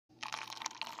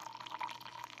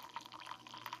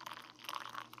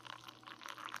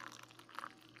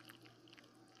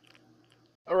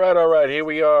All right, here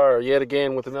we are yet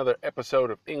again with another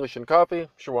episode of English and Coffee.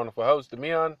 It's your wonderful host,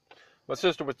 Demian. My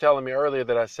sister was telling me earlier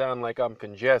that I sound like I'm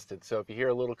congested, so if you hear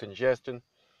a little congestion,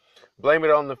 blame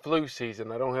it on the flu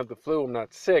season. I don't have the flu, I'm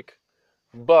not sick,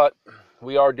 but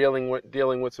we are dealing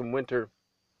with some winter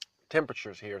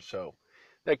temperatures here, so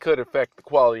that could affect the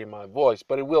quality of my voice,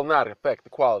 but it will not affect the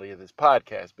quality of this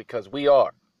podcast because we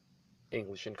are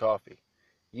English and Coffee.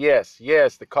 Yes,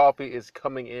 the coffee is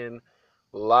coming in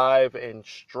live and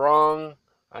strong.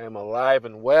 I am alive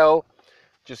and well.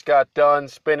 Just got done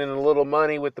spending a little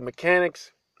money with the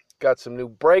mechanics. Got some new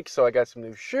brakes, so I got some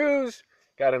new shoes.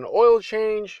 Got an oil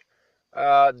change.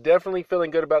 Definitely feeling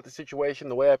good about the situation.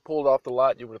 The way I pulled off the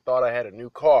lot, you would have thought I had a new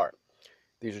car.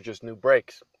 These are just new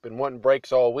brakes. Been wanting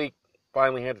brakes all week.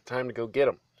 Finally had the time to go get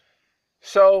them.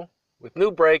 So, with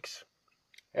new brakes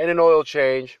and an oil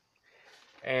change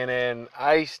and an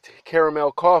iced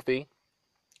caramel coffee,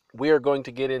 we are going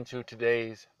to get into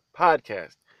today's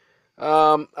podcast.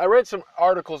 I read some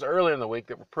articles earlier in the week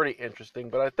that were pretty interesting,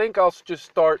 but I think I'll just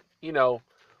start,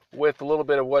 with a little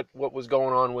bit of what was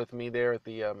going on with me there at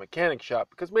the mechanic shop,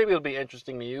 because maybe it'll be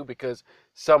interesting to you, because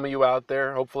some of you out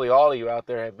there, hopefully all of you out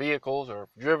there, have vehicles or have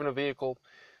driven a vehicle,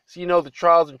 so you know the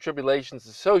trials and tribulations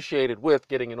associated with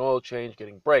getting an oil change,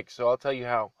 getting brakes. So I'll tell you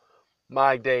how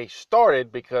my day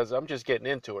started, because I'm just getting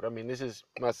into it. I mean, this is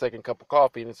my second cup of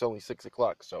coffee and it's only 6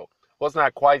 o'clock. So, well, it's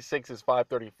not quite 6, it's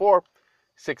 5:34,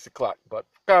 6 o'clock. But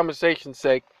for conversation's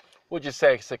sake, we'll just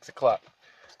say 6 o'clock.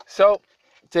 So,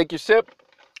 take your sip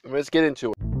and let's get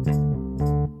into it.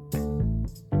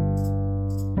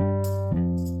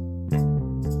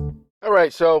 All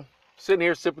right, so sitting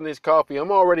here sipping this coffee,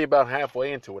 I'm already about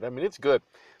halfway into it. I mean, it's good.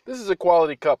 This is a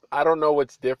quality cup. I don't know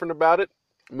what's different about it.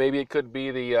 Maybe it could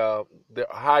be the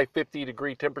high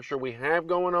 50-degree temperature we have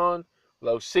going on,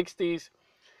 low 60s.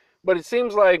 But it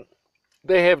seems like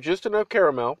they have just enough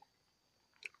caramel,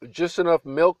 just enough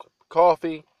milk,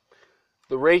 coffee.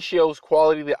 The ratio's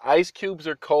quality. The ice cubes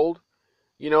are cold.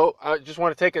 You know, I just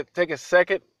want to take a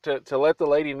second to let the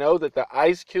lady know that the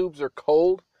ice cubes are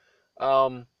cold.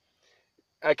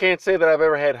 I can't say that I've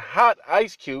ever had hot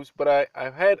ice cubes, but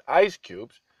I've had ice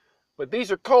cubes. But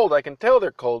these are cold. I can tell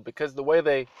they're cold because the way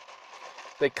they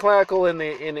crackle in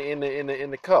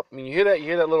the cup. I mean, you hear that? You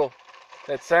hear that little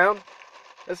sound?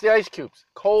 That's the ice cubes,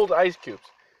 cold ice cubes.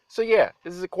 So yeah,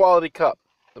 this is a quality cup.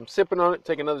 I'm sipping on it.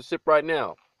 Take another sip right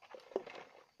now.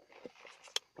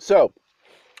 So,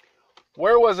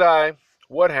 where was I?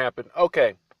 What happened?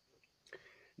 Okay,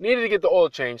 needed to get the oil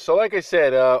change. So like I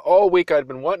said, all week I'd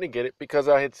been wanting to get it because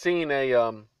I had seen a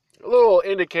little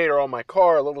indicator on my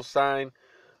car, a little sign,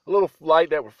 a little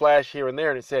light that would flash here and there,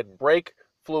 and it said brake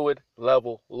fluid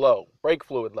level low, brake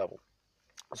fluid level.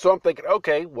 So I'm thinking,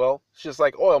 okay, well, it's just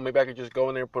like oil. Maybe I could just go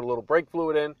in there and put a little brake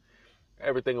fluid in.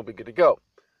 Everything will be good to go.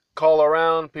 Call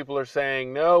around. People are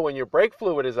saying, no, when your brake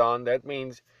fluid is on, that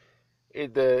means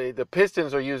the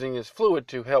pistons are using this fluid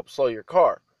to help slow your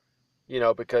car,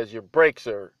 because your brakes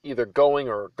are either going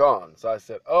or gone. So I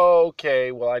said,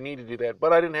 okay, well, I need to do that.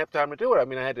 But I didn't have time to do it. I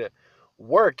mean, I had to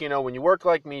work. When you work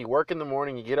like me, you work in the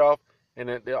morning, you get off, and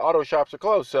the auto shops are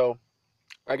closed. So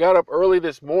I got up early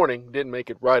this morning, didn't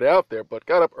make it right out there, but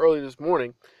got up early this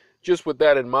morning just with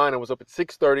that in mind. I was up at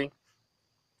 6:30,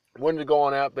 wanted to go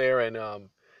on out there and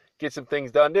get some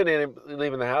things done. Didn't end up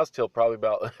leaving the house till probably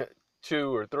about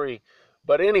 2 or 3.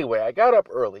 But anyway, I got up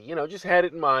early, just had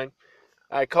it in mind.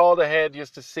 I called ahead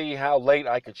just to see how late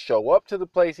I could show up to the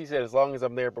place. He said as long as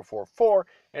I'm there before 4,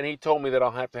 and he told me that I'll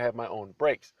have to have my own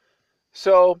brakes.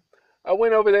 So I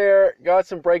went over there, got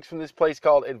some brakes from this place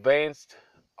called Advanced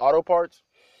Auto Parts.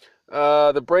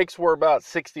 The brakes were about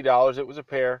 $60. It was a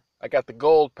pair. I got the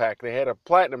gold pack. They had a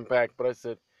platinum pack, but I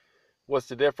said, what's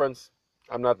the difference?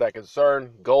 I'm not that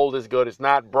concerned. Gold is good. It's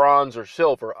not bronze or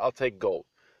silver. I'll take gold.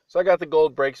 So I got the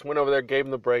gold brakes, went over there, gave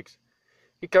him the brakes.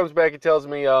 He comes back and tells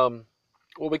me, well,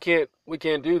 we can't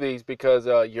do these because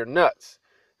you're nuts.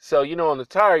 So, on the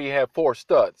tire you have 4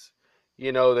 studs.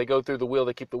 They go through the wheel,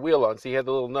 they keep the wheel on. So you have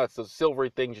the little nuts, those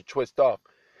silvery things you twist off.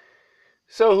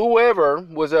 So whoever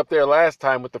was up there last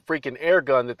time with the freaking air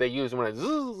gun that they used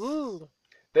when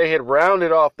they had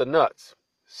rounded off the nuts.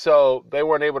 So they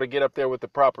weren't able to get up there with the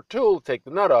proper tool to take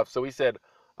the nut off. So he said,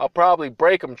 I'll probably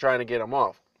break them trying to get them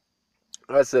off.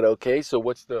 I said, okay, so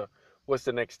what's the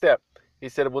next step? He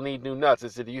said, we'll need new nuts. I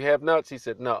said, do you have nuts? He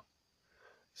said, no.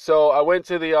 So I went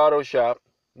to the auto shop,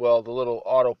 well, the little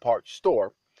auto parts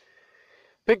store,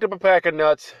 picked up a pack of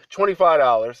nuts,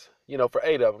 $25, for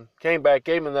 8 of them. Came back,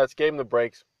 gave him the nuts, gave him the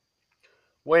brakes.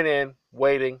 Went in,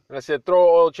 waiting. And I said, throw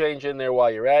an oil change in there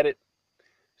while you're at it.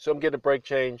 So I'm getting a brake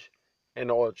change and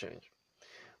the oil change.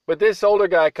 But this older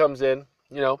guy comes in,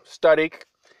 Stadik.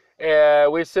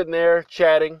 We're sitting there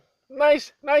chatting.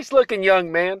 Nice looking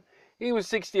young man. He was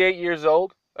 68 years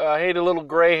old. He had a little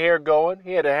gray hair going.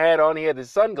 He had a hat on. He had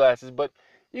his sunglasses, but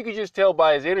you could just tell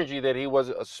by his energy that he was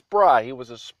a spry. He was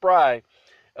a spry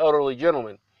elderly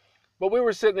gentleman. But we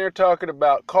were sitting there talking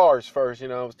about cars first.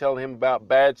 I was telling him about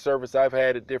bad service I've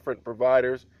had at different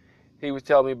providers. He was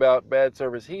telling me about bad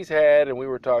service he's had, and we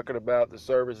were talking about the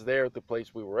service there at the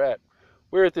place we were at.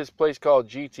 We were at this place called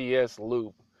GTS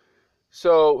Lube.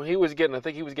 So I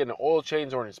think he was getting an oil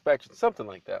change or an inspection, something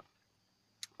like that.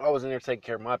 I was in there taking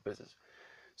care of my business.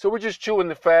 So we're just chewing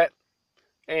the fat,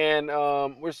 and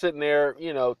we're sitting there,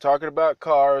 talking about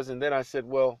cars. And then I said,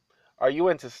 well, are you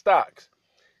into stocks?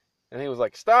 And he was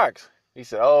like, stocks? He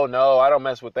said, oh, no, I don't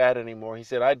mess with that anymore. He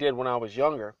said, I did when I was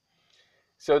younger.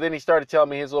 So then he started telling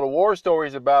me his little war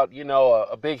stories about,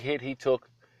 a big hit he took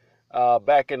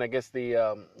back in, I guess,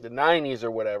 the 90s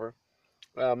or whatever.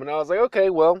 And I was like, okay,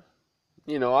 well,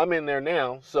 I'm in there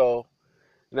now. So,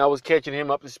 I was catching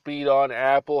him up to speed on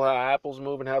Apple, how Apple's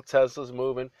moving, how Tesla's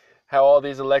moving, how all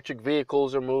these electric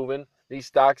vehicles are moving, these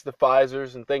stocks, the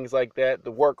Pfizers and things like that,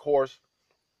 the workhorse.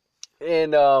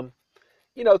 And,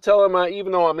 tell him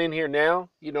even though I'm in here now,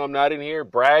 I'm not in here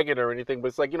bragging or anything, but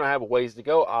it's like, I have a ways to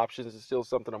go. Options is still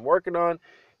something I'm working on.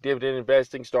 Dividend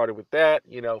investing started with that,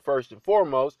 first and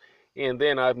foremost. And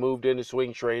then I've moved into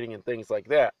swing trading and things like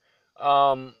that.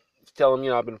 Tell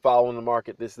him, I've been following the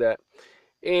market, this, that.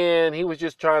 And he was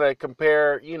just trying to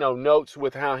compare, notes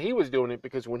with how he was doing it.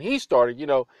 Because when he started,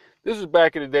 this was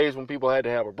back in the days when people had to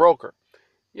have a broker.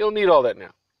 You don't need all that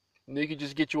now. You can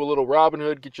just get you a little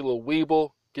Robinhood, get you a little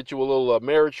Webull, get you a little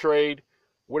Ameritrade,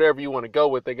 whatever you want to go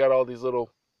with. They got all these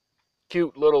little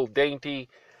cute, little dainty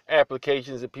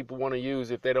applications that people want to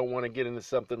use if they don't want to get into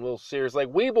something a little serious. Like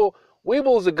Webull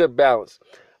is a good balance.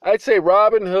 I'd say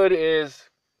Robinhood is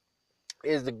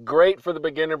great for the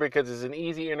beginner because it's an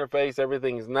easy interface.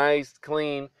 Everything's nice,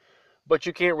 clean, but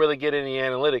you can't really get any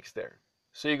analytics there.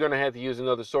 So you're going to have to use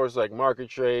another source like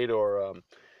MarketTrade or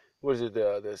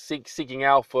the Seeking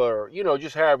Alpha, or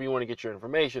just however you want to get your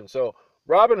information. So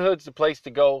Robinhood's the place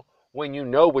to go when you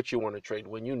know what you want to trade,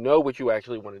 when you know what you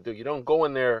actually want to do. You don't go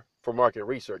in there for market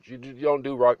research. You don't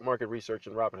do market research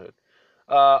in Robinhood.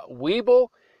 Webull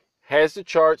has the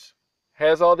charts,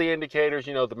 has all the indicators,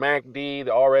 the MACD,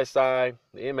 the RSI,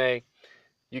 the MA.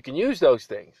 You can use those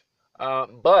things,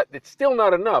 but it's still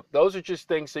not enough. Those are just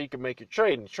things so you can make your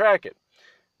trade and track it.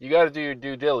 You got to do your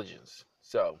due diligence.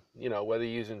 So, whether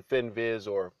you're using FinViz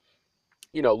or,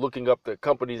 looking up the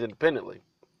companies independently.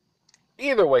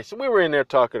 Either way, so we were in there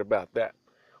talking about that.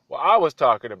 Well, I was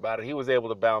talking about it. He was able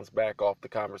to bounce back off the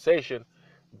conversation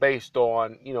based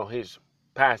on, his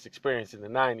past experience in the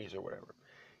 90s or whatever.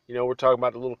 We're talking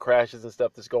about the little crashes and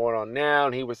stuff that's going on now,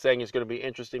 and he was saying it's going to be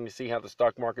interesting to see how the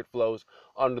stock market flows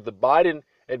under the Biden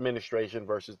administration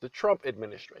versus the Trump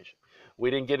administration. We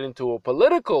didn't get into a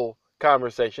political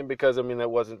conversation because,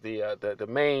 that wasn't the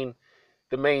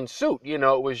main suit.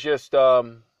 It was just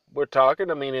we're talking.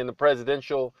 In the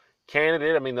presidential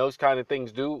candidate, those kind of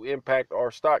things do impact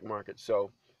our stock market.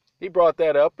 So he brought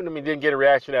that up, and didn't get a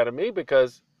reaction out of me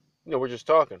because we're just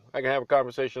talking. I can have a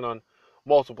conversation on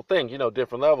multiple things,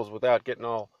 different levels without getting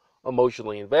all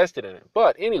emotionally invested in it.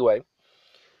 But anyway,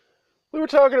 we were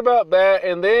talking about that,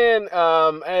 and then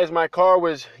as my car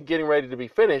was getting ready to be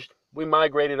finished, we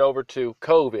migrated over to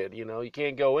COVID. You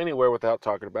can't go anywhere without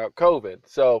talking about COVID.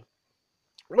 So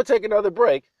I'm going to take another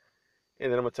break,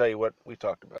 and then I'm going to tell you what we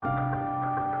talked about.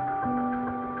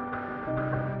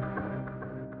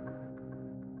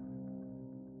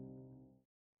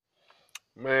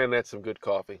 Man, that's some good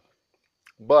coffee.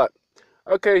 But,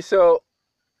 okay, so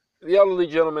the elderly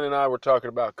gentleman and I were talking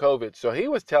about COVID. So he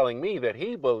was telling me that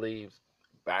he believes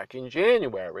back in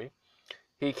January,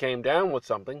 he came down with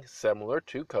something similar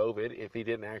to COVID if he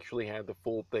didn't actually have the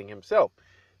full thing himself.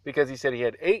 Because he said he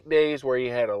had 8 days where he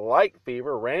had a light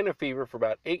fever, ran a fever for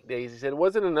about 8 days. He said it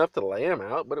wasn't enough to lay him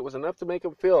out, but it was enough to make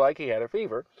him feel like he had a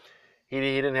fever. He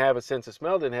didn't have a sense of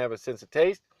smell, didn't have a sense of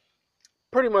taste.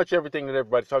 Pretty much everything that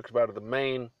everybody talks about are the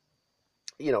main,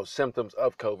 symptoms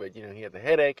of COVID. He had the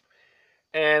headache,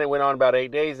 and it went on about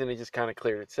 8 days, and it just kind of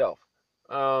cleared itself.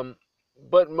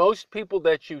 But most people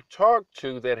that you talk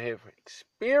to that have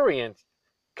experienced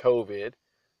COVID,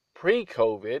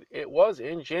 pre-COVID, it was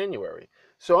in January.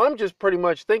 So I'm just pretty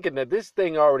much thinking that this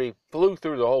thing already flew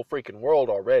through the whole freaking world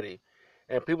already,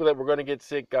 and people that were going to get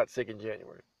sick got sick in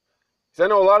January. Because I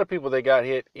know a lot of people that got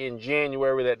hit in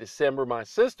January, that December. My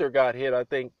sister got hit, I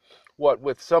think,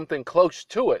 with something close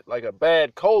to it, like a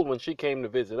bad cold when she came to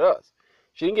visit us.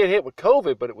 She didn't get hit with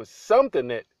COVID, but it was something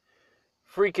that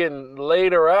freaking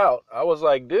laid her out. I was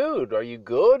like, dude, are you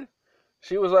good?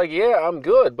 She was like, yeah, I'm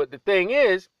good. But the thing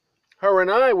is, her and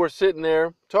I were sitting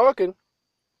there talking.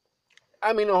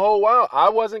 I mean, the whole while, I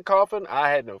wasn't coughing. I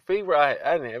had no fever. I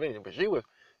didn't have anything, but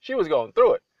she was going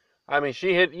through it. I mean,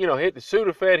 she hit the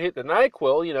Sudafed, hit the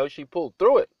NyQuil, she pulled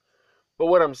through it. But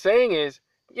what I'm saying is,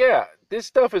 yeah, this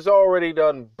stuff is already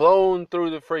done blown through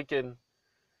the freaking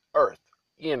earth.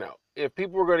 If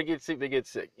people were going to get sick, they get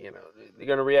sick. They're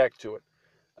going to react to it.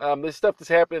 This stuff that's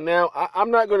happening now, I'm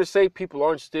not going to say people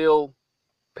aren't still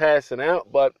passing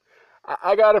out, but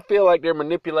I got to feel like they're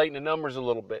manipulating the numbers a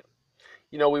little bit.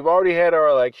 We've already had our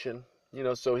election,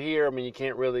 so here, I mean, you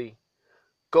can't really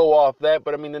go off that,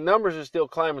 but I mean, the numbers are still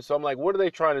climbing. So I'm like, what are they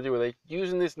trying to do? Are they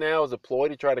using this now as a ploy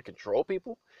to try to control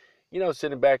people?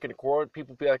 Sitting back in the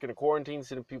quarantine,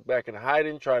 sending people back in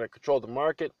hiding, trying to control the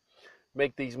market,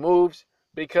 make these moves.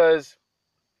 Because,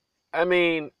 I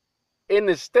mean, in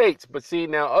the States, but see,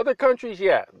 now other countries,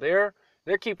 yeah, they're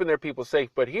keeping their people safe.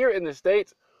 But here in the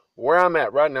States, where I'm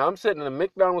at right now, I'm sitting in a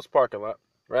McDonald's parking lot,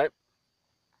 right?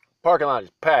 Parking lot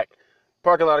is packed.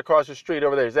 Parking lot across the street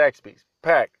over there, Zaxby's,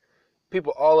 packed.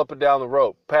 People all up and down the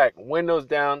road, packed. Windows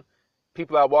down,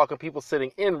 people out walking, people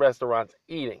sitting in restaurants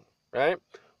eating, right?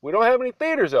 We don't have any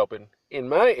theaters open in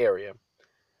my area.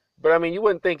 But, I mean, you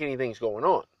wouldn't think anything's going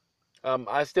on.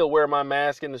 I still wear my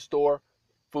mask in the store.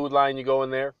 Food line, you go in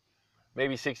there.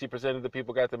 Maybe 60% of the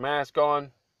people got the mask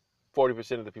on.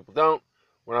 40% of the people don't.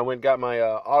 When I went and got my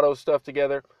auto stuff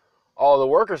together, all the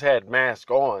workers had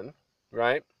masks on,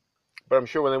 right? But I'm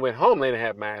sure when they went home, they didn't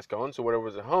have masks on. So whatever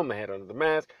was at home, they had under the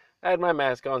mask. I had my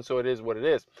mask on, so it is what it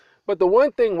is. But the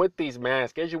one thing with these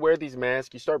masks, as you wear these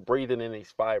masks, you start breathing in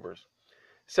these fibers.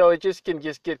 So it just can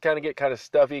get kind of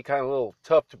stuffy, kind of a little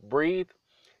tough to breathe.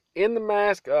 In the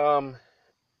mask, I'm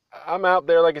out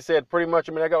there, like I said, pretty much.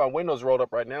 I mean, I got my windows rolled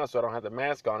up right now, so I don't have the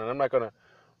mask on, and I'm not going to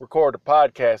record a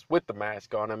podcast with the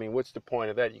mask on. I mean, what's the point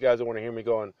of that? You guys don't want to hear me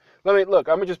going, look,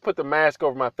 I'm going to just put the mask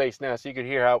over my face now so you could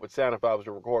hear how it would sound if I was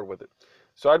to record with it.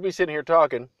 So I'd be sitting here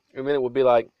talking, and then it would be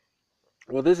like,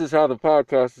 well, this is how the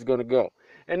podcast is going to go.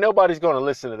 And nobody's going to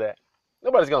listen to that.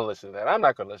 Nobody's going to listen to that. I'm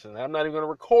not going to listen to that. I'm not even going to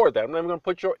record that. I'm not even going to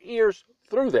put your ears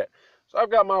through that. So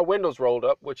I've got my windows rolled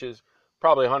up, which is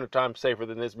probably 100 times safer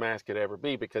than this mask could ever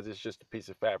be because it's just a piece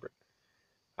of fabric.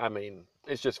 I mean,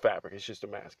 it's just fabric. It's just a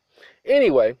mask.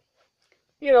 Anyway,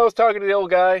 I was talking to the old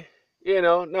guy,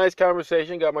 nice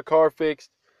conversation, got my car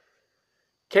fixed.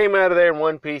 Came out of there in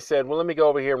one piece, said, well, let me go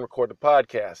over here and record the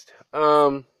podcast.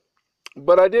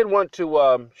 But I did want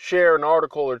to share an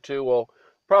article or two, well,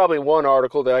 probably one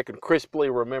article that I can crisply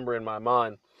remember in my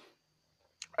mind.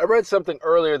 I read something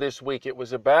earlier this week. It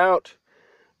was about,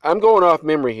 I'm going off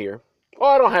memory here. Oh,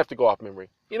 I don't have to go off memory.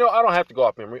 I don't have to go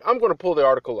off memory. I'm going to pull the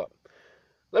article up.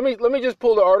 Let me just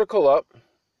pull the article up.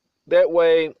 That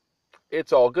way,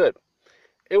 it's all good.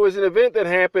 It was an event that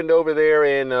happened over there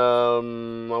in,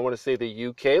 I want to say the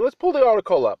UK. Let's pull the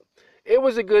article up. It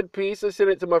was a good piece. I sent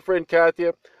it to my friend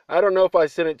Katya. I don't know if I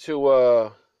sent it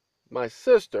to my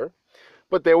sister.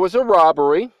 But there was a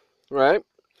robbery, right?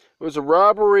 It was a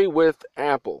robbery with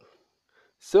Apple.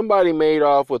 Somebody made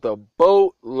off with a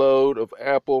boatload of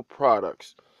Apple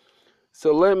products.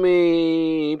 So let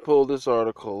me pull this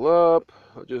article up.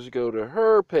 I'll just go to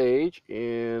her page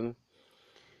and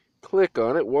click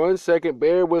on it. 1 second.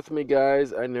 Bear with me,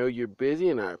 guys. I know you're busy,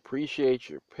 and I appreciate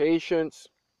your patience.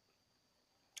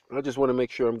 I just want to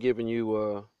make sure I'm giving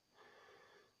you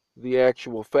the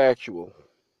actual factual.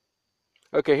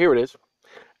 Okay, here it is.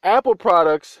 Apple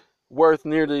products worth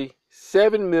nearly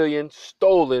 $7 million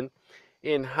stolen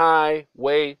in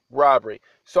highway robbery.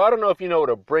 So I don't know if you know what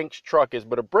a Brinks truck is,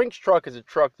 but a Brinks truck is a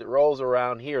truck that rolls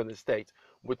around here in the States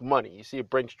with money. You see, a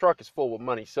Brinks truck is full with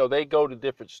money. So they go to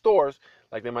different stores,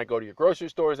 like they might go to your grocery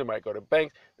stores, they might go to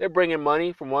banks. They're bringing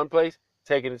money from one place,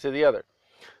 taking it to the other.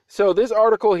 So this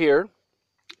article here,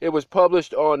 it was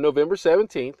published on November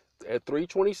 17th at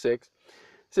 3:26. It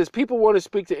says people want to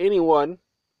speak to anyone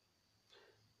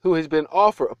who has been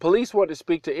offered, police want to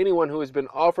speak to anyone who has been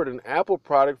offered an Apple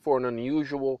product for an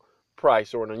unusual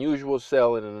price or an unusual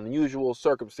sale in an unusual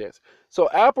circumstance. So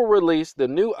Apple released the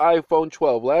new iPhone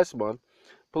 12 last month.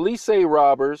 Police say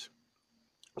robbers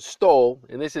stole,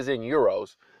 and this is in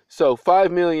euros, so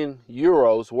 5 million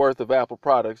euros worth of Apple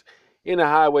products in a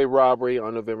highway robbery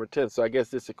on November 10th. So I guess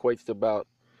this equates to about,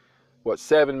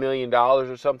 $7 million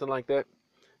or something like that.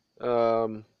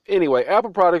 Anyway,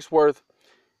 Apple products worth,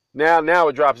 now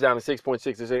it drops down to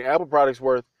 6.6. They're saying Apple products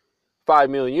worth 5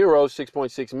 million euros,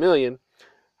 6.6 million,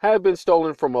 have been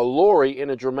stolen from a lorry in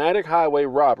a dramatic highway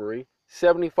robbery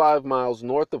 75 miles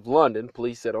north of London,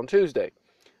 police said on Tuesday.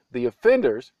 The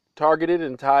offenders targeted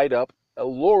and tied up a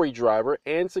lorry driver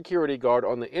and security guard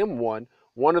on the M1,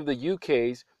 one of the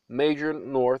UK's major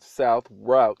north-south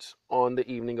routes on the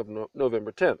evening of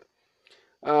November 10th.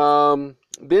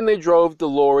 Then they drove the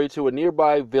lorry to a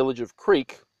nearby village of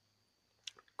Creek.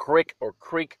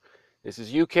 This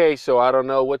is UK, so I don't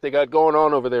know what they got going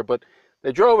on over there, but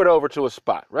they drove it over to a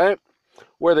spot, right,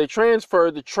 where they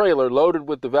transferred the trailer loaded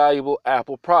with the valuable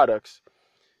Apple products,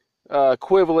 hold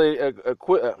on.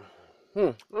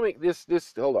 Let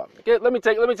me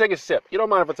take a sip. You don't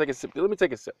mind if I take a sip? Let me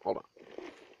take a sip. Hold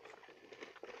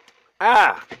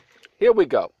on. Here we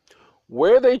go.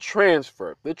 Where they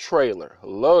transferred the trailer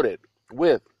loaded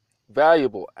with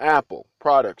valuable Apple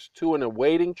products to an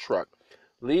awaiting truck,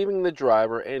 leaving the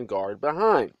driver and guard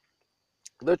behind.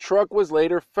 The truck was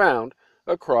later found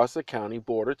across the county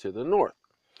border to the north,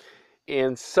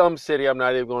 in some city I'm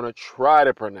not even going to try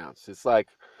to pronounce. It's like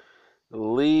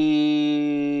Leicestershire.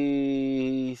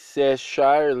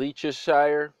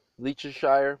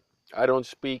 I don't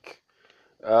speak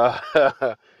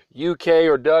UK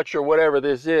or Dutch or whatever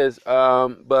this is,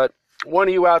 but one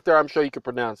of you out there, I'm sure you can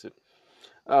pronounce it.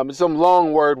 It's some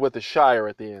long word with a shire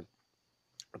at the end.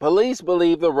 Police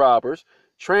believe the robbers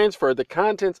transferred the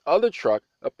contents of the truck,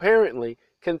 apparently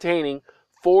containing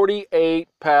 48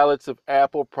 pallets of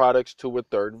Apple products, to a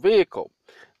third vehicle.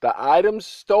 The items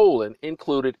stolen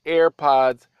included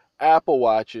AirPods, Apple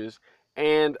Watches,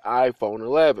 and iPhone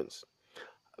 11s.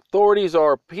 Authorities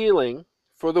are appealing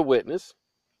for witness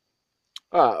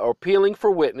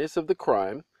of the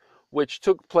crime, which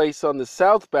took place on the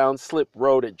southbound slip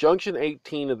road at junction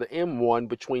 18 of the M1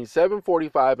 between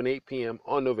 7:45 and 8 p.m.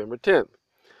 on November 10th.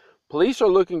 Police are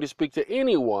looking to speak to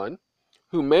anyone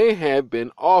who may have been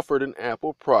offered an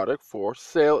Apple product for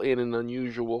sale in an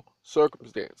unusual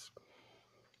circumstance.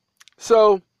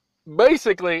 So,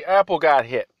 basically, Apple got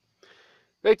hit.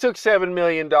 They took $7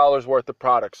 million worth of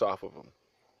products off of them.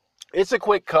 It's a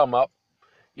quick come up.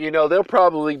 They'll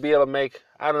probably be able to make,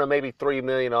 I don't know, maybe $3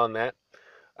 million on that.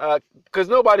 Because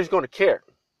nobody's going to care.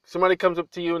 Somebody comes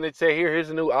up to you and they say, here's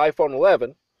a new iPhone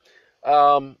 11.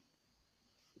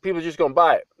 People are just going to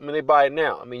buy it. I mean, they buy it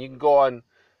now. I mean, you can go on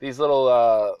these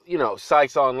little,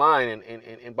 sites online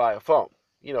and buy a phone,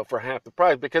 for half the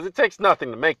price, because it takes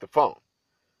nothing to make the phone.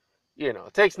 It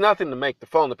takes nothing to make the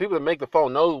phone. The people that make the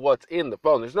phone know what's in the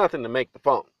phone. There's nothing to make the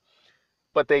phone.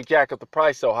 But they jack up the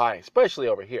price so high, especially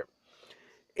over here.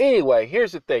 Anyway,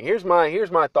 here's the thing. Here's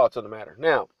my thoughts on the matter.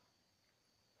 Now,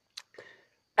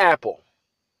 Apple,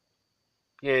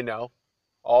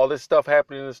 all this stuff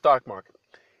happening in the stock market.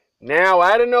 Now,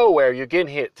 out of nowhere, you're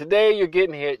getting hit. Today, you're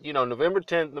getting hit, November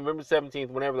 10th, November 17th,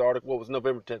 whenever the article was,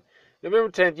 November 10th. November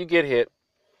 10th, you get hit.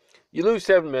 You lose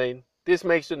 $7 million. This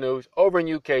makes the news. Over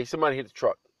in UK, somebody hit the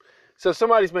truck. So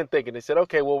somebody's been thinking. They said,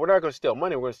 okay, well, we're not going to steal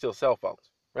money. We're going to steal cell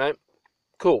phones, right?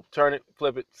 Cool. Turn it,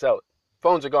 flip it, sell it.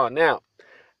 Phones are gone. Now,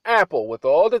 Apple, with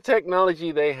all the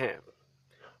technology they have,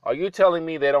 are you telling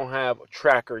me they don't have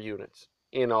tracker units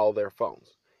in all their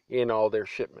phones, in all their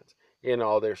shipments, in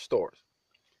all their stores?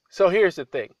 So here's the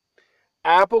thing.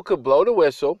 Apple could blow the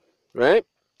whistle, right?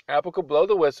 Apple could blow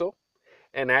the whistle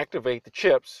and activate the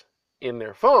chips in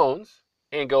their phones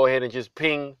and go ahead and just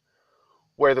ping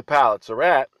where the pallets are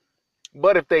at.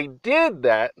 But if they did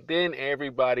that, then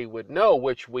everybody would know,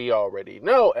 which we already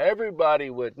know, everybody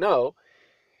would know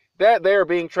that they're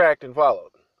being tracked and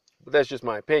followed. But that's just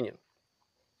my opinion.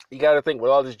 You got to think,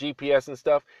 with all this GPS and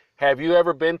stuff, have you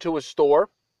ever been to a store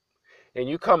and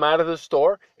you come out of the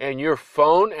store and your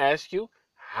phone asks you,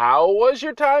 how was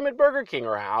your time at Burger King,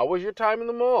 or how was your time in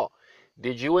the mall?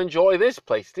 Did you enjoy this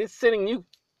place? It's sending you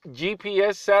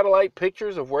GPS satellite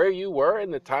pictures of where you were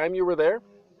and the time you were there?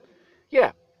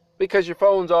 Yeah, because your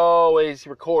phone's always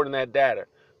recording that data.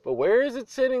 But where is it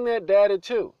sending that data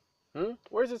to?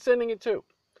 Where's it sending it to?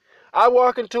 I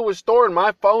walk into a store and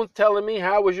my phone's telling me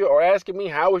asking me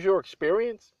how was your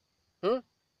experience?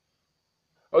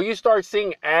 Or you start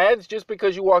seeing ads just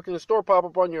because you walk in the store pop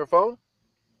up on your phone?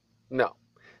 No.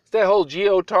 It's that whole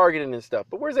geo-targeting and stuff.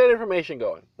 But where's that information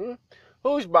going?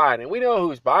 Who's buying it? We know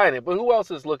who's buying it, but who else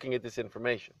is looking at this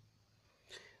information?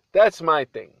 That's my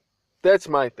thing.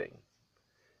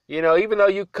 Even though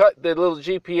you cut the little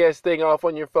GPS thing off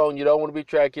on your phone, you don't want to be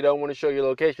tracked, you don't want to show your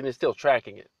location, it's still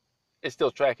tracking it.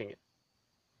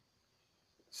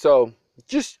 So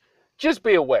just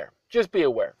be aware. Just be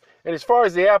aware. And as far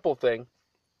as the Apple thing,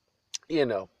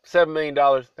 $7 million,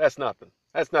 that's nothing.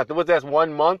 That's nothing. That's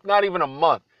 1 month? Not even a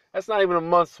month. That's not even a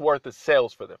month's worth of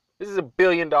sales for them. This is $1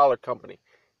 billion company.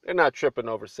 They're not tripping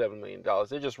over $7 million.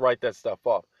 They just write that stuff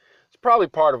off. It's probably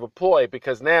part of a ploy,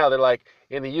 because now they're like,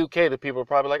 in the UK, the people are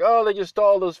probably like, oh, they just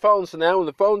stole those phones. So now when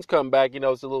the phones come back,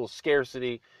 it's a little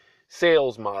scarcity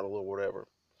sales model or whatever.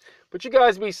 But you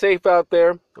guys be safe out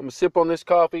there. I'm going to sip on this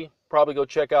coffee, probably go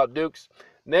check out Duke's.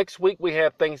 Next week we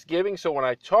have Thanksgiving, so when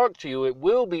I talk to you, it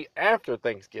will be after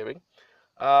Thanksgiving.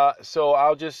 So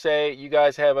I'll just say you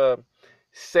guys have a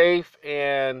safe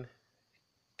and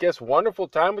wonderful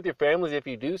time with your families if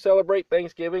you do celebrate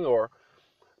Thanksgiving, or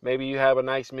maybe you have a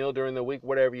nice meal during the week,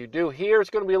 whatever you do. Here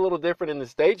it's going to be a little different in the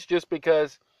States just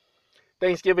because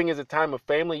Thanksgiving is a time of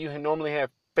family. You normally have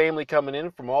family coming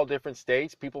in from all different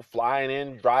states, people flying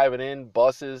in, driving in,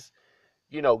 buses,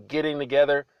 getting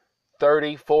together,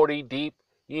 30, 40 deep,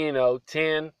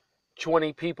 10,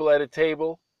 20 people at a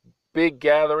table, big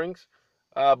gatherings.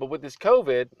 But with this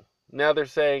COVID, now they're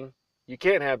saying you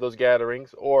can't have those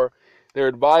gatherings, or they're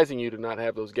advising you to not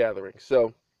have those gatherings.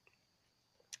 So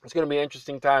it's going to be an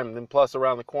interesting time. And then plus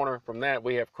around the corner from that,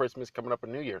 we have Christmas coming up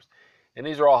and New Year's. And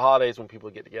these are all holidays when people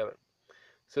get together.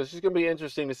 So it's just going to be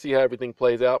interesting to see how everything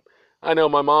plays out. I know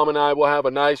my mom and I will have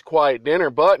a nice quiet dinner,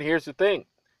 but here's the thing.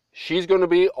 She's going to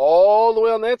be all the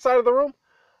way on that side of the room.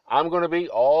 I'm going to be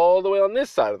all the way on this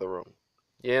side of the room.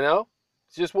 It's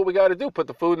just what we got to do. Put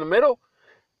the food in the middle.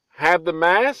 Have the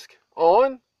mask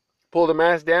on. Pull the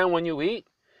mask down when you eat.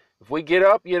 If we get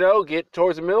up, get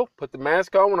towards the middle, put the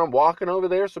mask on when I'm walking over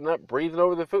there so I'm not breathing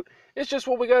over the food. It's just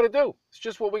what we got to do. It's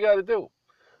just what we got to do.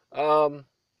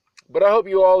 But I hope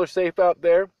you all are safe out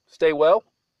there. Stay well.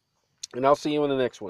 And I'll see you in the next one.